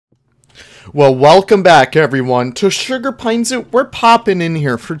Well, welcome back, everyone, to Sugar Pine Zoo. We're popping in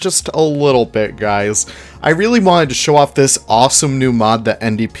here for just a little bit, guys. I really wanted to show off this awesome new mod that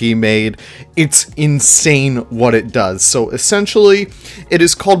NDP made. It's insane what it does. So, essentially, it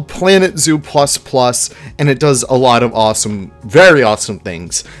is called Planet Zoo++, and it does a lot of awesome, very awesome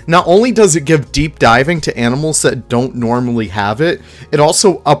things. Not only does it give deep diving to animals that don't normally have it, it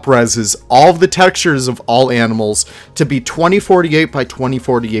also upreses all of the textures of all animals to be 2048 by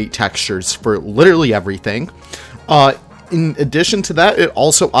 2048 textures for literally everything. In addition to that, it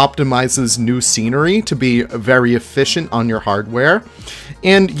also optimizes new scenery to be very efficient on your hardware.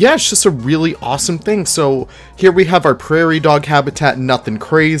 And yeah, it's just a really awesome thing. So here we have our prairie dog habitat, nothing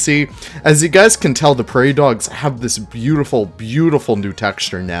crazy. As you guys can tell, the prairie dogs have this beautiful, beautiful new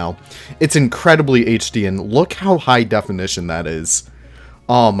texture now. It's incredibly HD, and look how high definition that is.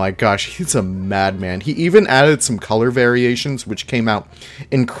 Oh my gosh, he's a madman. He even added some color variations, which came out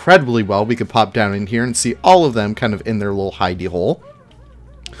incredibly well. We could pop down in here and see all of them kind of in their little hidey hole.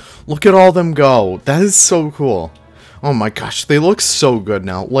 Look at all them go. That is so cool. Oh my gosh, they look so good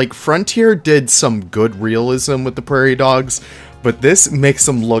now. Like, Frontier did some good realism with the prairie dogs, but this makes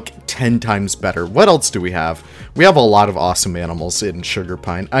them look 10 times better. What else do we have? We have a lot of awesome animals in Sugar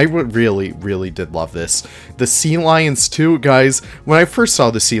Pine. I really did love this. The sea lions too, guys. When I first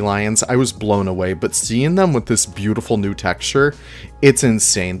saw the sea lions, I was blown away, but seeing them with this beautiful new texture, it's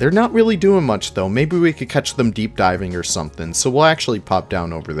insane. They're not really doing much though. Maybe we could catch them deep diving or something, so we'll actually pop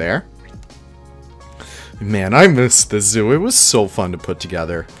down over there. Man, I missed the zoo. It was so fun to put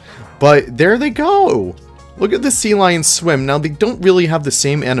together. But there they go. Look at the sea lions swim. Now, they don't really have the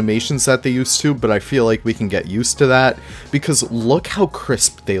same animations that they used to, but I feel like we can get used to that, because look how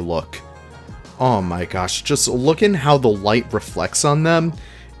crisp they look. Oh my gosh, just looking how the light reflects on them,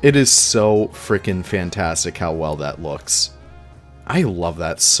 it is so freaking fantastic how well that looks. I love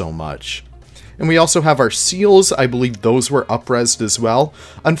that so much. And we also have our seals. I believe those were up-resed as well.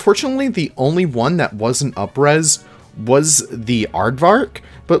 Unfortunately, the only one that wasn't up-resed was the aardvark,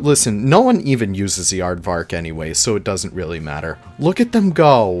 but listen, no one even uses the aardvark anyway, so it doesn't really matter. Look at them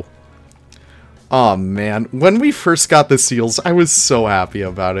go. Oh man, when we first got the seals, I was so happy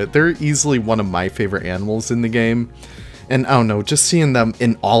about it. They're easily one of my favorite animals in the game. And I don't know, just seeing them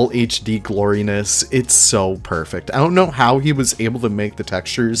in all HD gloriness, it's so perfect. I don't know how he was able to make the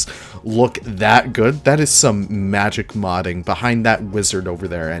textures look that good. That is some magic modding behind that wizard over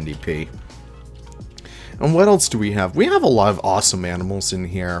there, NDP. And what else do we have? We have a lot of awesome animals in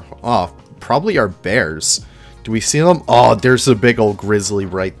here. Oh, probably our bears. Do we see them? Oh, there's a big old grizzly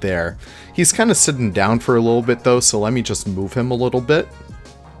right there. He's kind of sitting down for a little bit though, so let me just move him a little bit.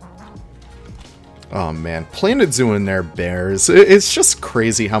 Oh man, Planet Zoo and their bears. It's just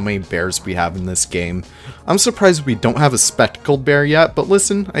crazy how many bears we have in this game. I'm surprised we don't have a spectacled bear yet, but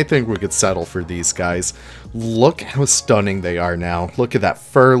listen, I think we could settle for these guys. Look how stunning they are now. Look at that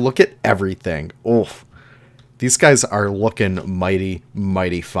fur, look at everything. Oof. These guys are looking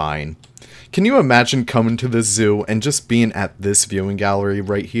mighty fine. Can you imagine coming to the zoo and just being at this viewing gallery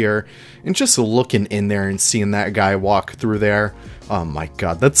right here and just looking in there and seeing that guy walk through there? Oh my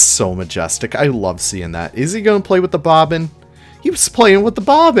god, that's so majestic. I love seeing that. Is he going to play with the bobbin? He was playing with the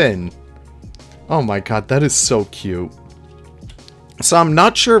bobbin. Oh my god, that is so cute. So I'm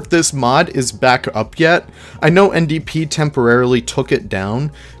not sure if this mod is back up yet. I know NDP temporarily took it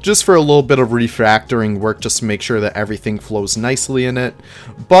down just for a little bit of refactoring work, just to make sure that everything flows nicely in it.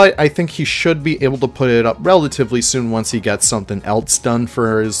 But I think he should be able to put it up relatively soon once he gets something else done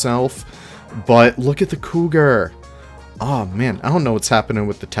for himself. But look at the cougar. Oh man, I don't know what's happening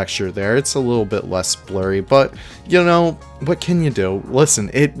with the texture there. It's a little bit less blurry, but you know, what can you do?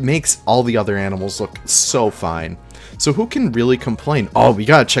 Listen, it makes all the other animals look so fine. So who can really complain? Oh, we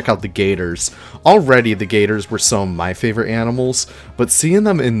gotta check out the gators. Already the gators were some of my favorite animals, but seeing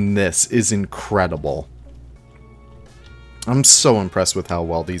them in this is incredible. I'm so impressed with how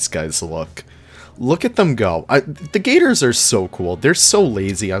well these guys look. Look at them go. The gators are so cool. They're so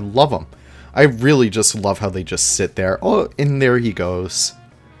lazy. I love them. I really just love how they just sit there. Oh, and there he goes.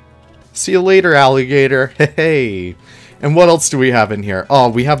 See you later, alligator. Hey. And what else do we have in here? Oh,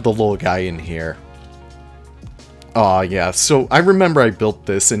 we have the little guy in here. Oh yeah, so I remember I built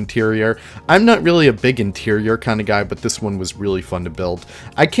this interior. I'm not really a big interior kind of guy, but this one was really fun to build.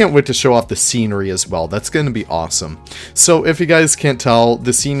 I can't wait to show off the scenery as well. That's going to be awesome. So if you guys can't tell,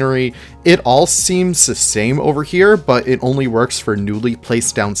 the scenery, it all seems the same over here, but it only works for newly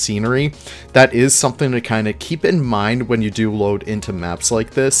placed down scenery. That is something to kind of keep in mind when you do load into maps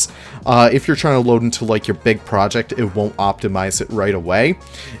like this. If you're trying to load into like your big project, it won't optimize it right away.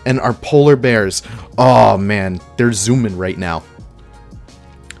 And our polar bears, oh man, they're zooming right now.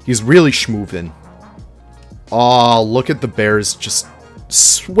 He's really schmoovin'. Oh, look at the bears just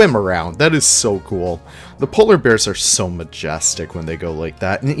swim around. That is so cool. The polar bears are so majestic when they go like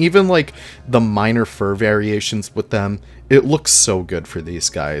that. And even like the minor fur variations with them, it looks so good for these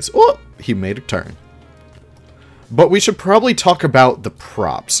guys. Oh, he made a turn. But we should probably talk about the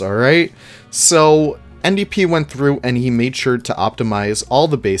props, alright? So, NDP went through and he made sure to optimize all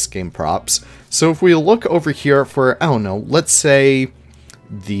the base game props. So if we look over here for, I don't know, let's say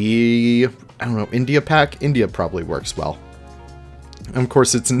the, I don't know, India pack. India probably works well. And of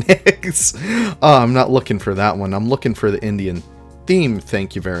course it's Nick's. I'm not looking for that one. I'm looking for the Indian theme,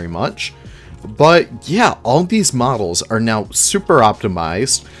 thank you very much. But yeah, all these models are now super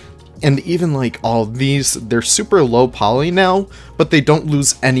optimized. And even like all these, they're super low poly now, but they don't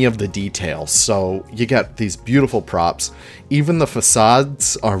lose any of the details. So you get these beautiful props. Even the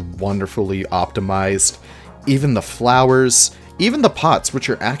facades are wonderfully optimized. Even the flowers, even the pots, which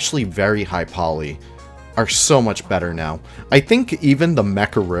are actually very high poly, are so much better now. I think even the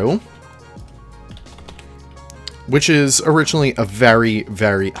Mecharoo, which is originally a very,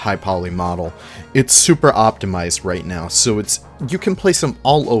 very high poly model, it's super optimized right now, so you can place them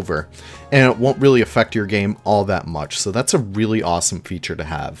all over, and it won't really affect your game all that much, so that's a really awesome feature to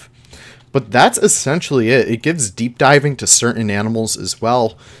have. But that's essentially it. It gives deep diving to certain animals as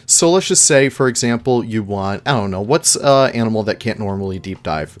well. So let's just say, for example, you want, I don't know, what's an animal that can't normally deep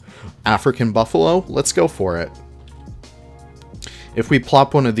dive? African buffalo? Let's go for it. If we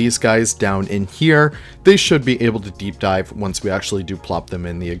plop one of these guys down in here, they should be able to deep dive once we actually do plop them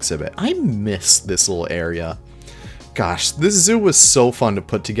in the exhibit. I miss this little area. Gosh, this zoo was so fun to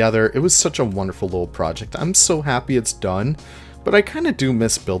put together. It was such a wonderful little project. I'm so happy it's done. But I kind of do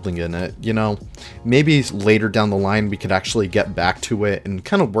miss building in it, you know. Maybe later down the line we could actually get back to it and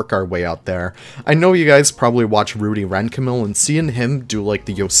kind of work our way out there. I know you guys probably watch Rudy Rencamil, and seeing him do like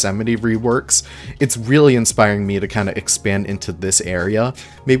the Yosemite reworks, it's really inspiring me to kind of expand into this area.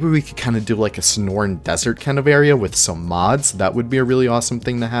 Maybe we could kind of do like a Sonoran Desert kind of area with some mods. That would be a really awesome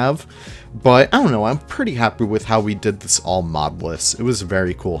thing to have. But I don't know, I'm pretty happy with how we did this all modless. It was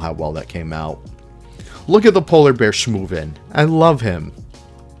very cool how well that came out. Look at the polar bear schmoovin'. I love him.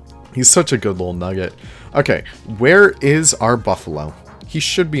 He's such a good little nugget. Okay, where is our buffalo? He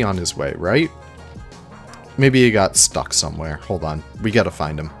should be on his way, right? Maybe he got stuck somewhere. Hold on. We gotta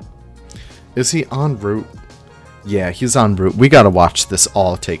find him. Is he en route? Yeah, he's en route. We gotta watch this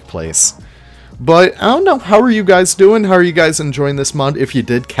all take place. But I don't know. How are you guys doing? How are you guys enjoying this mod if you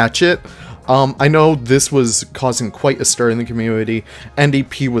did catch it? I know this was causing quite a stir in the community.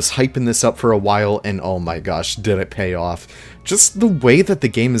 NDP was hyping this up for a while, and oh my gosh, did it pay off. Just the way that the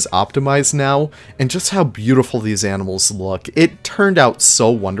game is optimized now, and just how beautiful these animals look. It turned out so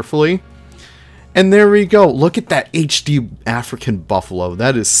wonderfully. And there we go. Look at that HD African buffalo.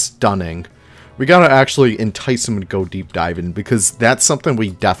 That is stunning. We gotta actually entice him to go deep diving, because that's something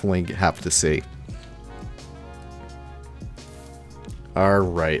we definitely have to see.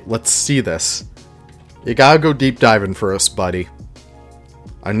 Alright, let's see this. You gotta go deep diving for us, buddy.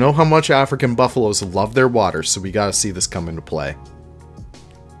 I know how much African buffaloes love their water, so we gotta see this come into play.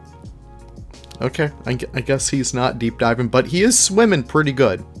 Okay, I guess he's not deep diving, but he is swimming pretty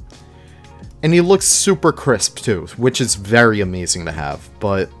good. And he looks super crisp too, which is very amazing to have.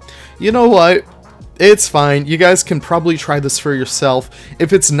 But, you know what? It's fine. You guys can probably try this for yourself.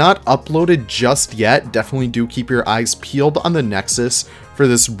 If it's not uploaded just yet, definitely do keep your eyes peeled on the Nexus for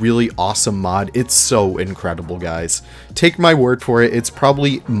this really awesome mod. It's so incredible, guys. Take my word for it. It's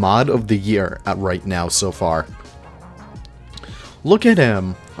probably mod of the year right now so far. Look at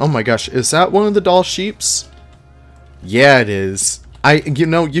him. Oh my gosh, is that one of the doll sheeps? Yeah, it is. You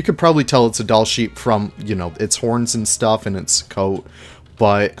know, you could probably tell it's a doll sheep from, you know, its horns and stuff and its coat.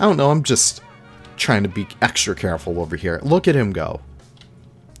 But, I don't know, I'm just trying to be extra careful over here. Look at him go.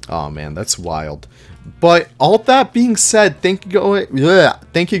 Oh man, that's wild. But all that being said, thank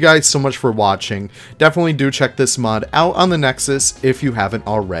you guys so much for watching. Definitely do check this mod out on the Nexus if you haven't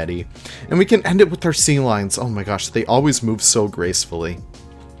already. And we can end it with our sea lions. Oh my gosh, they always move so gracefully.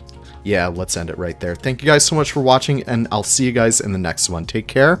 Yeah, let's end it right there. Thank you guys so much for watching, and I'll see you guys in the next one. Take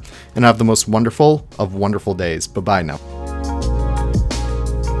care, and have the most wonderful of wonderful days. Bye-bye now.